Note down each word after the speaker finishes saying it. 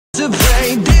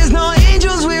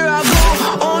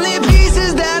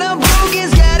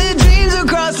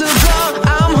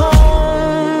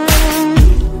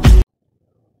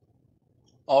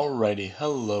Alrighty,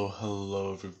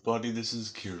 hello everybody, this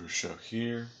is Kirusho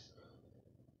here.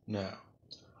 Now,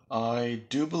 I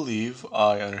do believe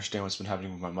I understand what's been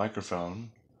happening with my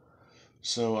microphone,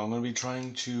 so I'm going to be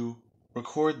trying to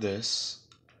record this,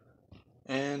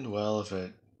 and well, if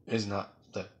it is not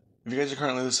that, if you guys are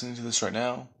currently listening to this right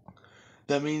now,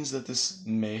 that means that this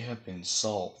may have been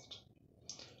solved.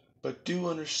 But do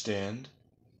understand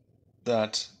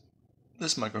that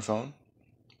this microphone,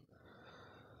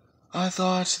 I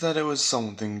thought that it was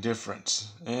something different,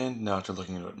 and now after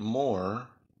looking into it more,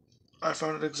 I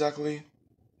found out exactly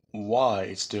why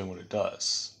it's doing what it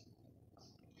does.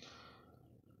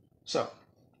 So,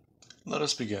 let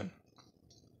us begin.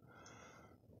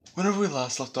 Whenever we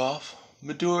last left off,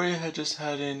 Midoriya had just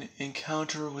had an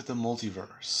encounter with the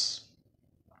multiverse,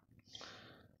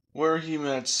 where he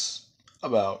met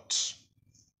about,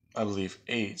 I believe,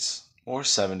 8 or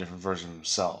 7 different versions of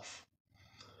himself,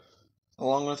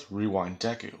 along with Rewind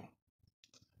Deku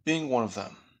being one of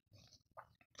them.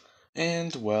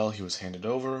 And, well, he was handed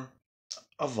over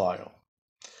a vial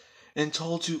and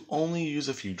told to only use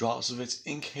a few drops of it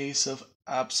in case of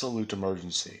absolute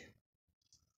emergency.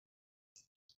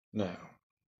 Now,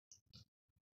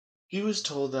 he was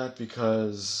told that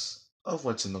because of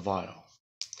what's in the vial.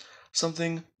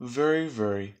 Something very,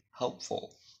 very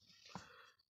helpful.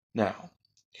 Now,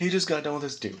 he just got done with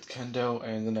his date with Kendo,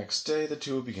 and the next day the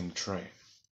two would begin to train.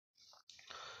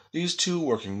 These two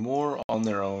working more on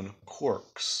their own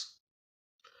quirks.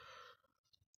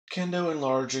 Kendo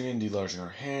enlarging and delarging her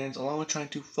hands, along with trying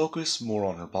to focus more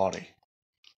on her body.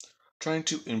 Trying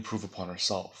to improve upon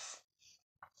herself.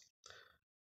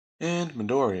 And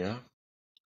Midoriya,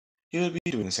 he would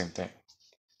be doing the same thing.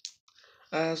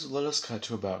 As let us cut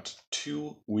to about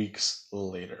 2 weeks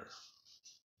later.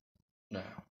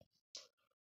 Now.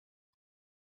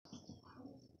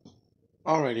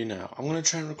 Alrighty now, I'm going to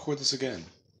try and record this again.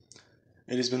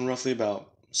 It has been roughly about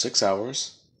 6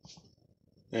 hours,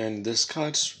 and this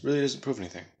cut really doesn't prove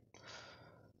anything.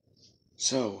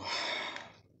 So,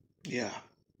 yeah.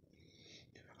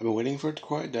 I've been waiting for it to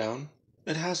quiet down.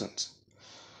 It hasn't.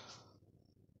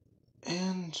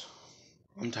 And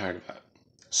I'm tired of that.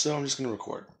 So I'm just going to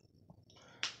record.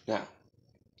 Now,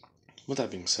 with that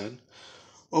being said,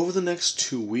 over the next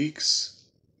 2 weeks,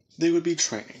 they would be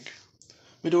training.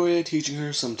 Midoriya teaching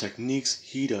her some techniques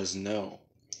he does know,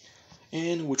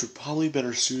 and which would probably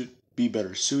be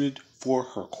better suited for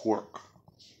her quirk.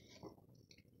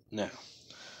 Now,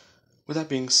 with that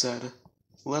being said,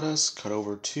 let us cut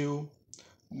over to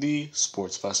the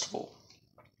sports festival.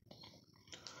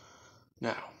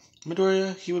 Now,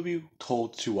 Midoriya, he would be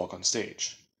told to walk on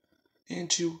stage and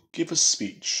to give a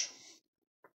speech.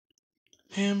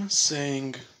 Him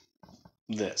saying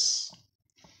this.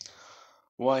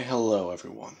 Why, hello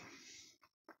everyone.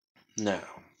 Now,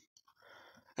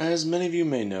 as many of you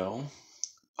may know,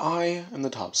 I am the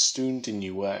top student in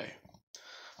UA.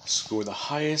 Score the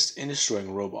highest in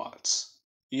destroying robots.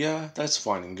 Yeah, that's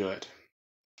fine and good.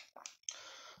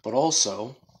 But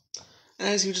also,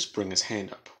 as you just bring his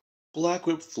hand up, black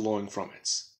whip flowing from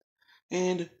it,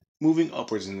 and moving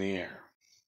upwards in the air.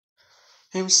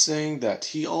 Him saying that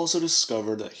he also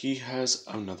discovered that he has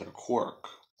another quirk.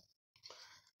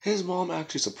 His mom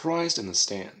actually surprised in the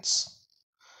stands,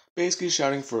 basically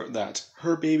shouting for that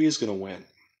her baby is gonna win.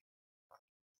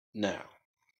 Now,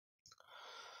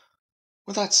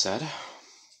 with that said,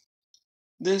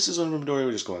 this is when Midoriya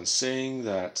would just go on saying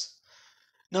that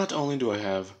not only do I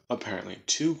have apparently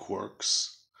 2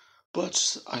 quirks,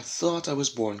 but I thought I was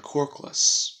born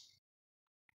quirkless.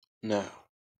 Now,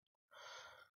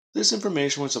 this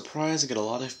information would surprise and get a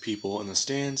lot of people in the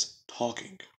stands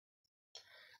talking.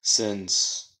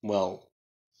 Since, well,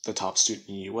 the top student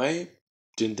in UA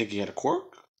didn't think he had a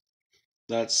quirk?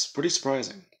 That's pretty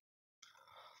surprising.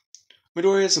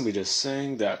 Midoriya is simply just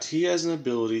saying that he has an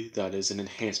ability that is an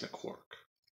enhancement quirk.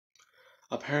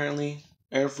 Apparently,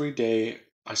 every day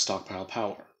I stockpile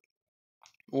power.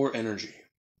 Or energy.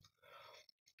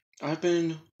 I've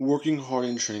been working hard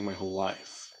and training my whole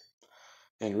life.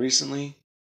 And recently,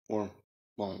 or,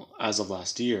 well, as of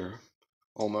last year,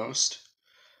 almost,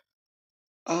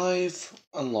 I've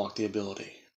unlocked the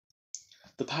ability.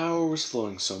 The power was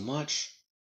flowing so much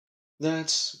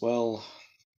that, well,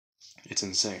 it's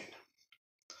insane.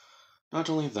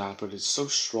 Not only that, but it's so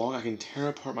strong I can tear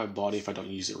apart my body if I don't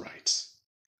use it right.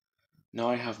 Now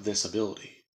I have this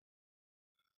ability.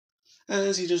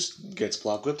 As he just gets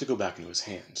Block Whip to go back into his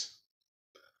hand.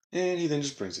 And he then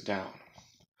just brings it down.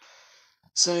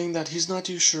 Saying that he's not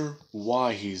too sure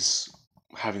why he's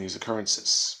having these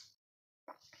occurrences.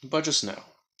 But just know,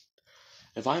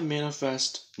 if I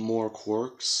manifest more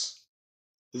quirks,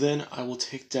 then I will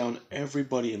take down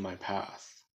everybody in my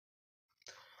path.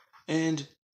 And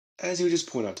as he would just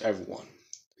point out to everyone,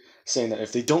 saying that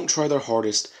if they don't try their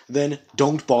hardest, then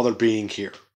don't bother being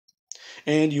here.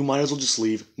 And you might as well just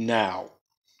leave now.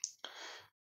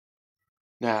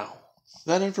 Now,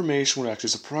 that information would actually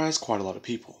surprise quite a lot of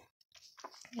people,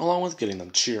 along with getting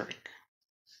them cheering.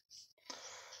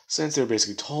 Since they're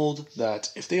basically told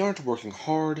that if they aren't working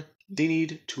hard, they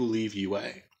need to leave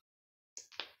UA.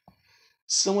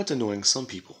 Somewhat annoying some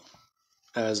people,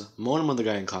 as Monoma, the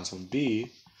guy in Class 1B,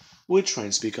 would try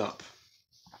and speak up,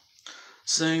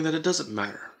 saying that it doesn't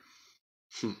matter.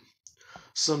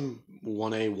 Some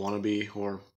 1A wannabe,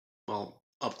 or, well,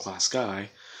 upclass guy,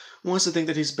 wants to think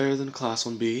that he's better than Class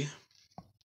 1B.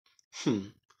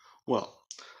 Well,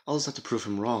 I'll just have to prove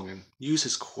him wrong and use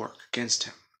his quirk against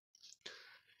him.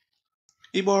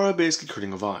 Ibarra basically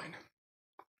critting a vine,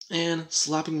 and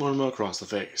slapping Monoma across the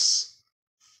face,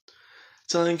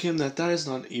 telling him that that is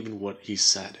not even what he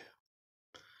said.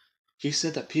 He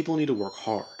said that people need to work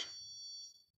hard.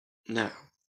 Now,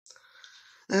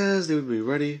 as they would be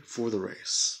ready for the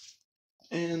race,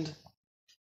 and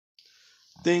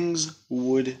things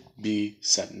would be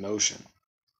set in motion.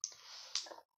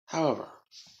 However,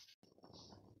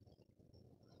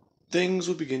 things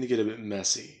would begin to get a bit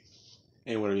messy.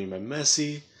 And what I mean by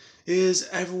messy is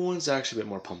everyone's actually a bit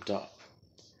more pumped up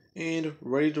and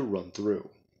ready to run through.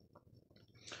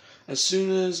 As soon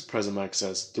as President Mike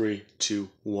says 3, 2,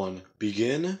 1,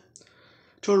 begin,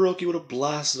 Todoroki would have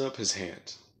blasted up his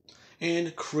hand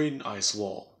and create an ice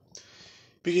wall,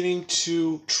 beginning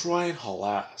to try and haul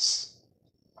ass.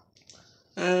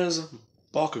 As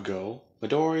Bakugo,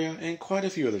 Midoriya, and quite a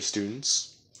few other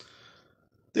students,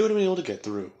 they would have been able to get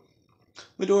through.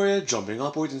 Midoriya jumping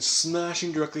upwards and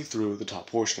smashing directly through the top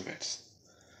portion of it,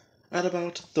 at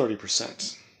about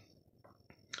 30%,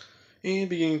 and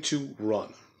beginning to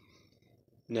run.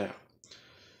 Now,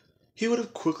 he would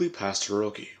have quickly passed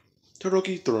Todoroki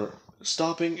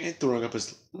stopping and throwing up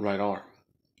his right arm,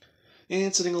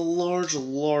 and sending a large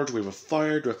wave of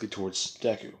fire directly towards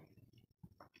Deku.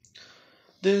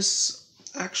 This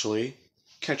actually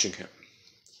catching him,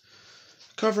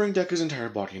 covering Deku's entire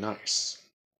body in ice,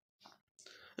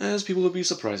 as people would be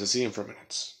surprised to see him for a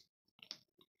minute.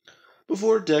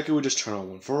 Before Deku would just turn on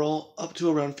one for all up to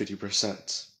around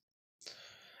 50%,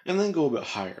 and then go a bit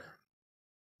higher,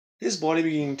 his body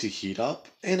beginning to heat up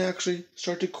and actually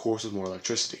start to course with more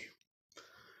electricity,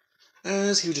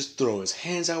 as he would just throw his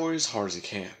hands outward as hard as he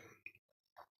can,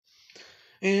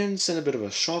 and send a bit of a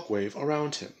shockwave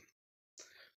around him,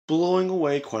 blowing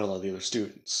away quite a lot of the other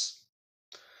students,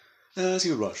 as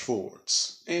he would rush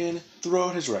forwards and throw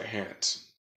out his right hand.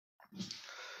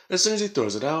 As soon as he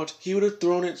throws it out, he would have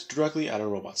thrown it directly at a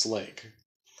robot's leg,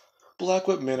 Black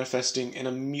Whip manifesting and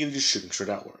immediately just shooting straight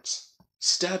outwards,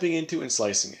 stabbing into and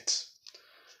slicing it,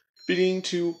 beginning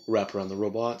to wrap around the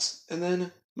robots, and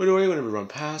then Midoriya, whenever he run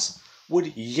past,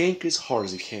 would yank as hard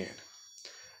as he can,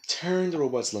 tearing the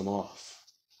robot's limb off.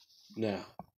 Now,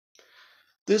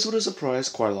 this would have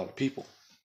surprised quite a lot of people,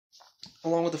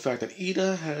 along with the fact that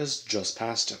Ida has just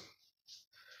passed him.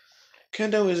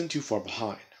 Kendo isn't too far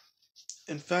behind.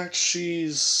 In fact,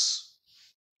 she's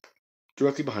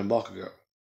directly behind Bakugo.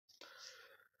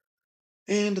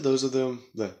 And those are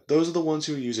the ones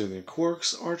who are using their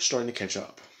quirks are starting to catch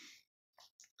up,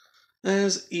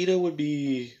 as Ida would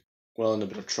be, well, in a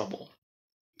bit of trouble.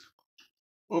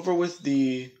 Over with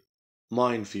the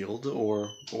minefield,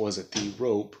 or what was it, the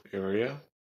rope area,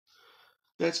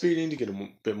 that's beginning to get a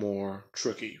bit more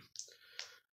tricky.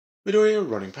 Midoriya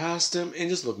running past him and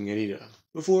just looking at Ida,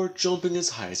 before jumping as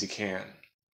high as he can,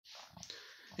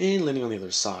 and landing on the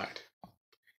other side.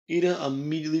 Ida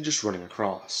immediately just running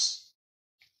across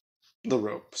the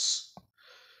ropes.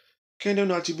 Kendo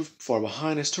not too far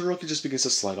behind as Todoroki just begins to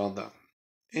slide on them,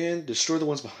 and destroy the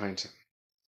ones behind him,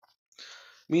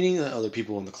 meaning that other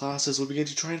people in the classes will begin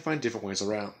to try and find different ways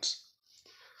around,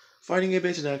 fighting a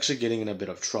bit and actually getting in a bit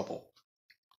of trouble.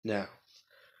 Now,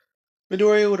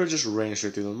 Midoriya would have just ran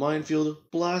straight through the minefield,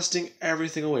 blasting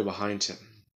everything away behind him.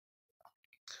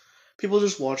 People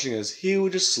just watching as he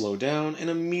would just slow down and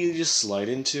immediately just slide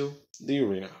into the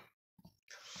arena,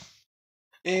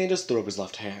 and just throw up his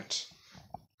left hand.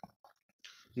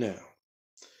 Now,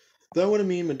 that would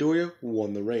mean Midoriya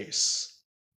won the race,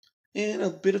 and a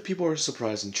bit of people are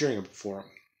surprised and cheering for him,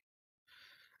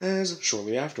 as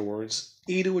shortly afterwards,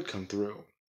 Ida would come through.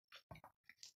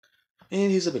 And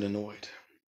he's a bit annoyed.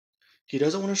 He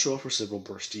doesn't want to show off for several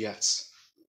burst yet,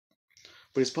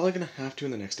 but he's probably going to have to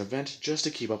in the next event just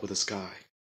to keep up with this guy.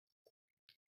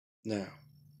 Now,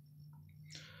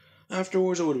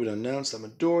 afterwards it would have been announced that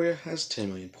Midoriya has 10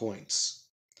 million points,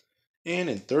 And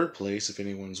in third place, if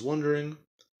anyone's wondering,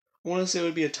 I want to say it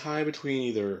would be a tie between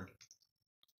either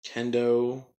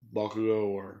Kendo, Bakugo,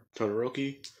 or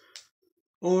Todoroki.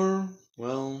 Or,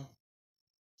 well,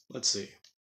 let's see.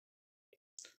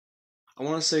 I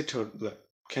want to say that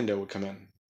Kendo would come in,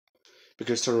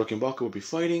 because Todoroki and Bakugo would be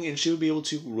fighting, and she would be able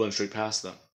to run straight past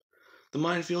them. The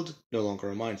minefield, no longer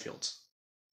a minefield.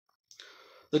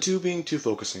 The two being too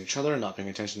focused on each other and not paying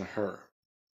attention to her.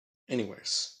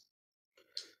 Anyways.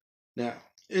 Now,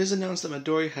 it is announced that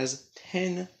Midoriya has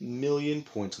 10 million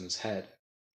points on his head.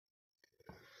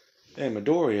 And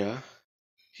Midoriya,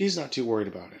 he's not too worried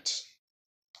about it.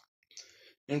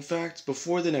 In fact,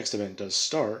 before the next event does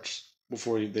start,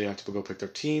 before they have to go pick their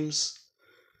teams,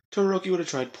 Todoroki would have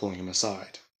tried pulling him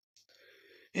aside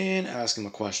and ask him a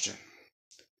question.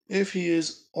 If he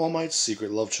is All Might's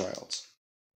secret love child.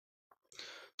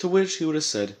 To which he would have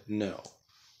said no.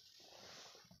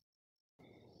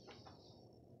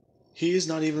 He is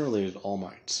not even related to All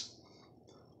Might.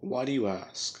 Why do you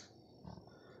ask?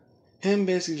 Him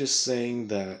basically just saying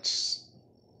that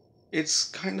it's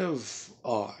kind of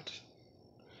odd.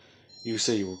 You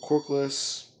say you were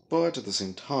quirkless, but at the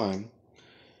same time,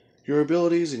 your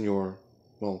abilities and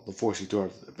the force you threw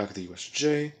out back at the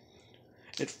USJ,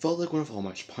 it felt like one of All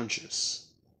Might's punches.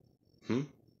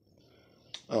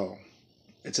 Oh,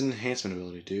 it's an enhancement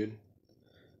ability, dude.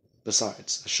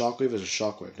 Besides, a shockwave is a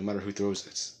shockwave, no matter who throws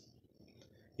it.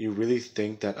 You really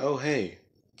think that, oh hey,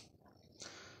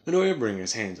 Midoriya bringing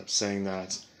his hands up, saying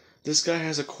that this guy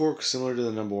has a quirk similar to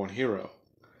the number one hero,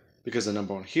 because the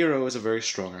number one hero is a very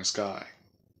strong-ass guy.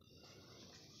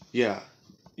 Yeah,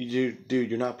 dude,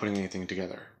 you're not putting anything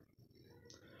together.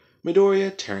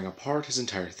 Midoriya tearing apart his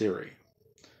entire theory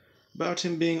about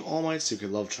him being All Might's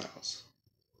secret love child,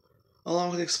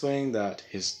 along with explaining that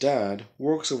his dad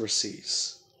works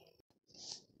overseas.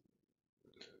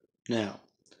 Now,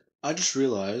 I just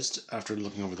realized, after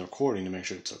looking over the recording to make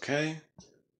sure it's okay,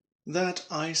 that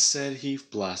I said he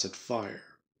blasted fire.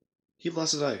 He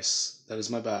blasted ice. That is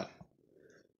my bad.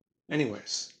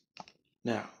 Anyways,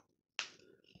 now,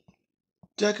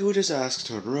 Deku just asked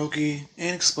Todoroki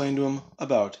and explained to him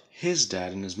about his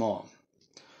dad and his mom,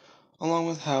 along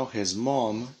with how his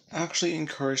mom actually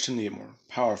encouraged him to get more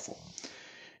powerful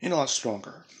and a lot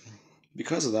stronger.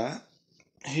 Because of that,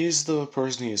 he's the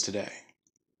person he is today.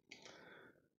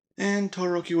 And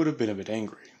Todoroki would have been a bit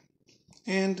angry.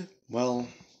 And, well,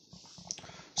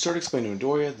 started explaining to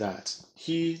Midoriya that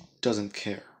he doesn't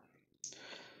care.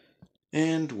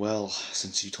 And, well,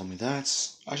 since you told me that,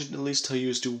 I should at least tell you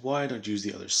as to why I don't use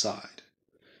the other side.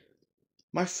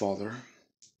 My father,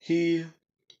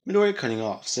 Midoriya cutting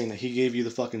off, saying that he gave you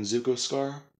the fucking Zuko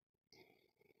scar.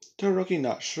 Todoroki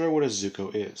not sure what a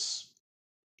Zuko is.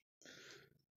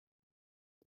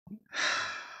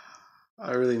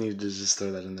 I really needed to just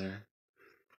throw that in there.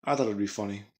 I thought it would be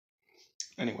funny.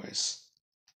 Anyways,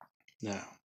 now,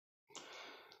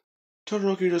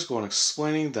 Todoroki just go on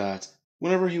explaining that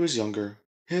whenever he was younger,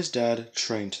 his dad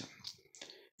trained him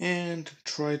and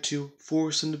tried to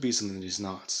force him to be something that he's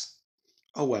not.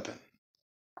 A weapon.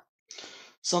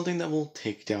 Something that will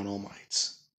take down All Might.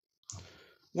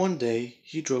 One day,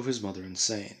 he drove his mother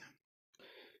insane,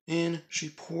 and she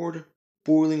poured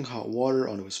boiling hot water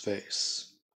onto his face.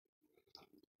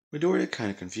 Midoriya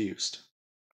kinda confused.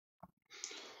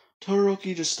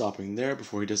 Todoroki just stopping there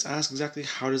before he does ask exactly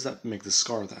how does that make the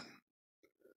scar then.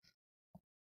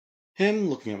 Him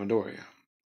looking at Midoriya.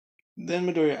 Then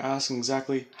Midoriya asking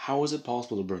exactly how is it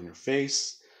possible to burn your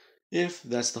face if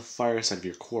that's the fire side of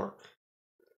your quirk.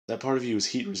 That part of you is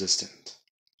heat resistant.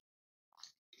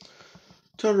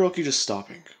 Todoroki just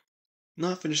stopping,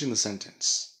 not finishing the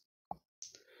sentence.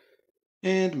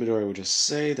 And Midoriya would just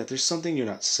say that there's something you're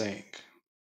not saying.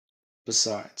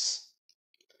 Besides,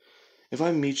 if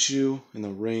I meet you in the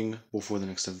ring before the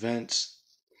next event,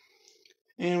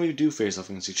 and we do face off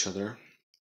against each other,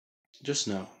 just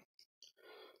know,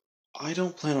 I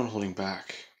don't plan on holding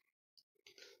back.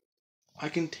 I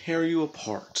can tear you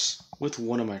apart with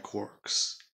one of my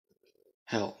quirks.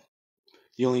 Hell,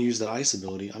 you only use that ice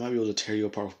ability, I might be able to tear you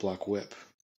apart with Black Whip.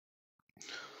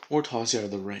 Or toss you out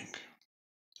of the ring.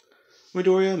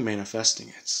 Midoriya manifesting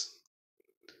it.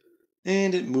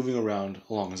 And it moving around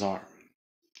along his arm.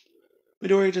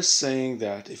 Midoriya just saying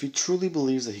that if he truly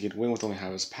believes that he could win with only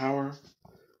half his power,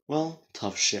 well,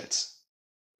 tough shit.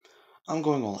 I'm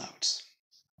going all out.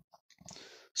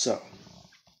 So,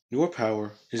 your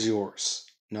power is yours.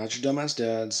 Not your dumbass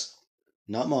dad's,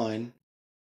 not mine,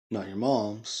 not your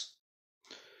mom's,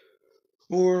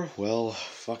 or, well,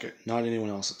 fuck it, not anyone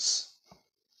else's.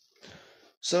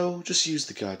 So, just use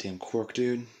the goddamn quirk,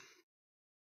 dude.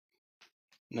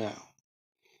 Now,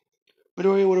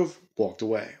 Midoriya would have walked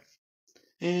away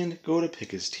and go to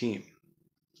pick his team.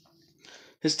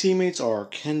 His teammates are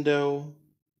Kendo,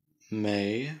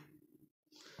 Mei,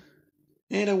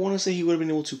 and I want to say he would have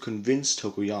been able to convince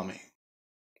Tokoyami.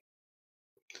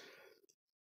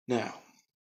 Now,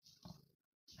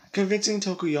 convincing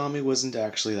Tokoyami wasn't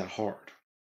actually that hard.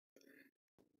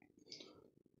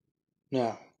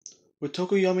 Now, with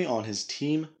Tokoyami on his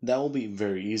team, that will be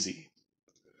very easy.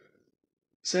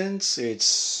 Since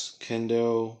it's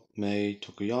Kendo, Mei,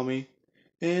 Tokoyami,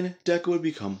 and Deku would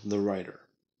become the writer.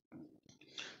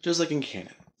 Just like in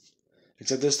canon.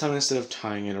 Except this time, instead of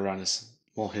tying it around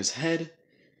his head,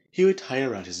 he would tie it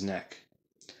around his neck.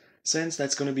 Since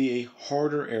that's going to be a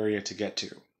harder area to get to.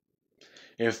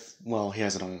 If, he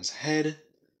has it on his head,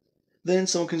 then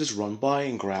someone can just run by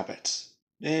and grab it,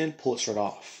 and pull it straight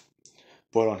off.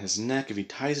 But on his neck, if he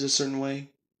ties it a certain way,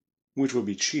 which would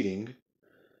be cheating,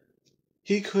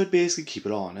 he could basically keep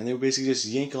it on, and they would basically just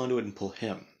yank onto it and pull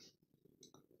him.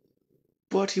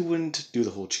 But he wouldn't do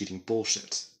the whole cheating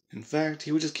bullshit. In fact,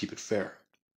 he would just keep it fair,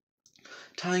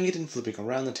 tying it and flipping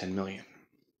around the 10 million.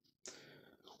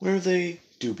 Where they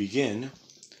do begin,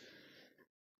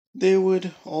 they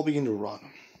would all begin to run.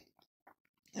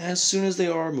 As soon as they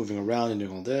are moving around and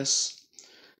doing all this,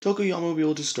 Tokoyami will be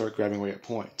able to start grabbing away at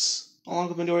points, along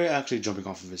with Midoriya actually jumping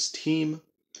off of his team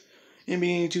and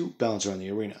beginning to bounce around the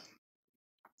arena.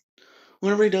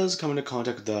 Whenever he does come into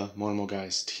contact with the Monomo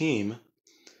guy's team,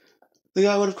 the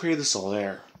guy would have created the solid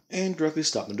air and directly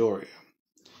stopped Midoriya,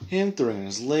 him throwing in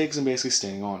his legs and basically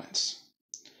standing on it,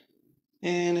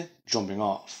 and jumping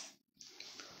off.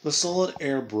 The solid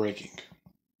air breaking,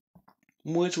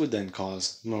 which would then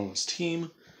cause Monomo's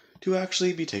team to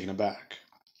actually be taken aback.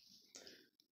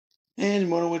 And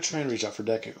Mono would try and reach out for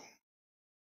Deku.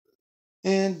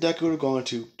 And Deku would have gone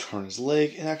to turn his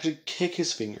leg and actually kick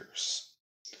his fingers.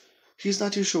 He's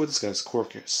not too sure what this guy's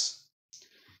quirk is.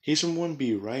 He's from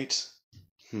 1B, right?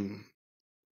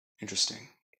 Interesting.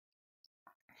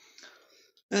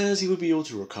 As he would be able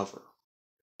to recover,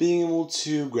 being able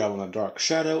to grab on a dark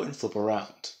shadow and flip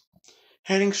around,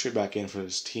 heading straight back in for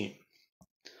his team.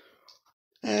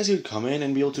 As he would come in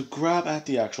and be able to grab at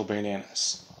the actual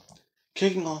bananas,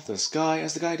 kicking off this guy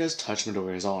as the guy does touch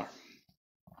Midoriya's arm.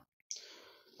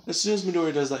 As soon as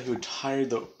Midoriya does that,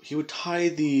 he would tie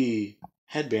the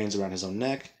headbands around his own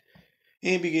neck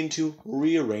and begin to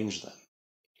rearrange them.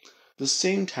 The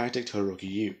same tactic Todoroki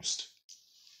used.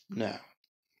 Now,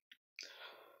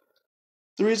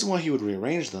 the reason why he would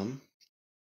rearrange them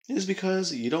is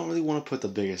because you don't really want to put the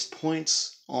biggest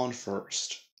points on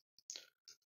first.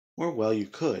 Or, you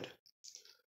could.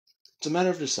 It's a matter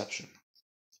of deception.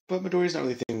 But Midoriya's not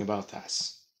really thinking about that.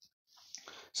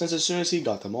 Since as soon as he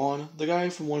got them on, the guy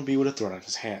from 1B would have thrown out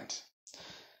his hand,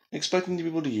 expecting to be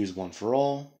able to use one for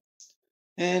all,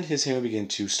 and his hand would begin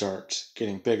to start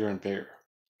getting bigger and bigger,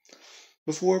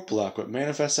 before Black Whip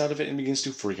manifests out of it and begins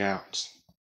to freak out.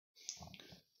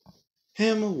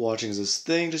 Him watching as this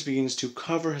thing just begins to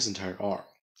cover his entire arm,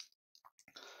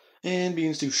 and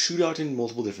begins to shoot out in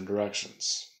multiple different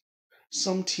directions,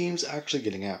 some teams actually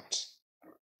getting out,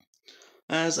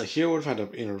 as a hero would have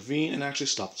had to intervene and actually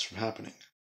stop this from happening.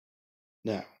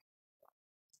 Now,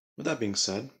 with that being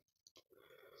said,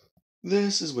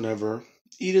 this is whenever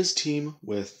Ida's team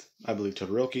with, I believe,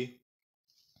 Todoroki,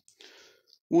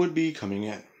 would be coming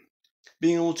in,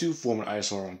 being able to form an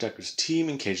ISR on Deku's team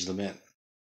and cage them in.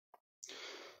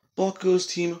 Bakugo's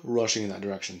team rushing in that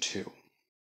direction too.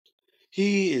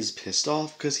 He is pissed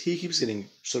off because he keeps getting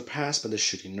surpassed by this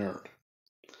shitty nerd.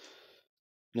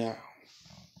 Now,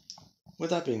 with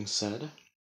that being said,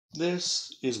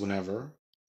 this is whenever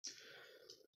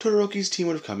Todoroki's team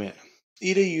would have come in,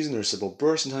 Ida using their simple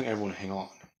burst and telling everyone to hang on.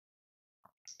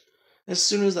 As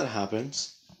soon as that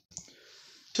happens,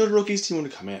 Todoroki's team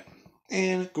would come in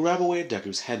and grab away at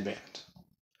Deku's headband.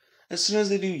 As soon as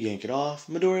they do yank it off,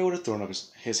 Midoriya would have thrown up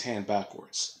his hand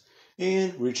backwards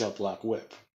and reach out Black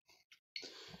Whip,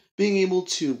 being able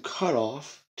to cut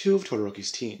off two of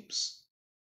Todoroki's teams.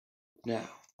 Now,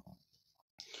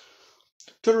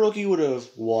 Todoroki would have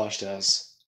watched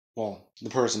as, the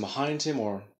person behind him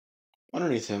or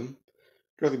underneath him,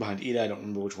 directly behind Ida, I don't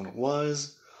remember which one it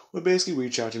was, would basically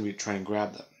reach out and try and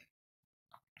grab them.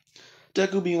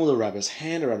 Deku being able to wrap his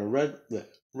hand around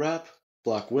wrap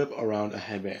Black Whip around a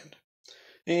headband,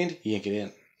 and yank it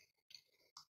in.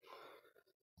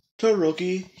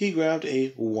 Todoroki, he grabbed a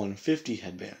 150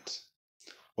 headband,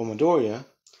 while Midoriya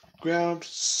grabbed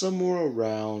somewhere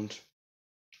around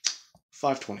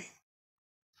 520.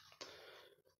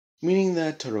 Meaning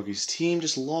that Todoroki's team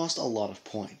just lost a lot of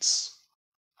points,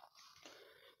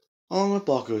 along with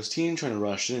Bakugo's team trying to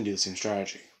rush in and do the same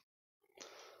strategy.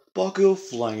 Bakugo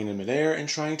flying in midair and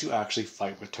trying to actually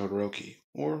fight with Todoroki,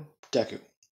 or Deku.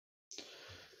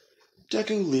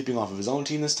 Deku leaping off of his own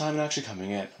team this time and actually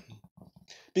coming in,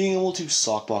 being able to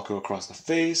sock Bakugo across the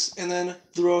face and then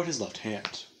throw out his left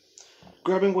hand,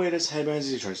 grabbing away at his headband as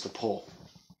he tries to pull.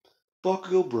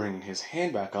 Bakugo bringing his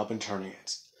hand back up and turning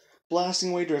it,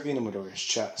 blasting away directly into Midoriya's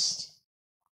chest.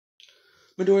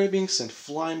 Midoriya being sent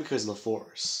flying because of the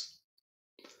force.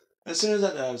 As soon as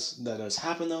that does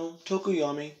happen though,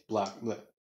 Tokoyami, Black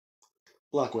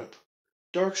Whip,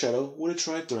 Dark Shadow would have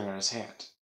tried throwing out his hand.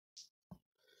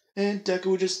 And Deku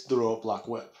would just throw up Black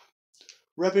Whip,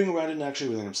 wrapping around it and actually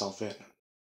reeling himself in.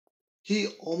 He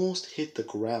almost hit the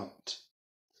ground.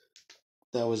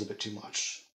 That was a bit too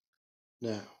much.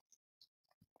 Now,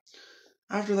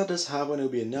 after that does happen, it will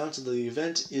be announced that the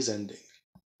event is ending.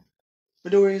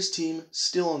 Midoriya's team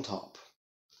still on top,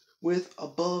 with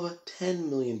above 10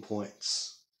 million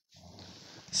points,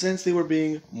 since they were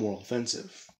being more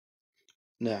offensive.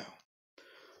 Now,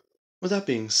 with that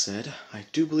being said, I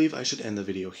do believe I should end the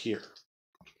video here.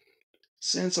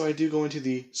 Since I do go into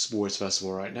the sports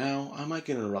festival right now, I might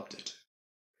get interrupted,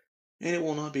 and it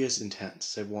will not be as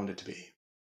intense as I want it to be.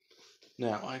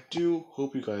 Now, I do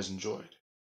hope you guys enjoyed,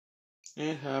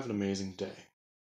 and have an amazing day.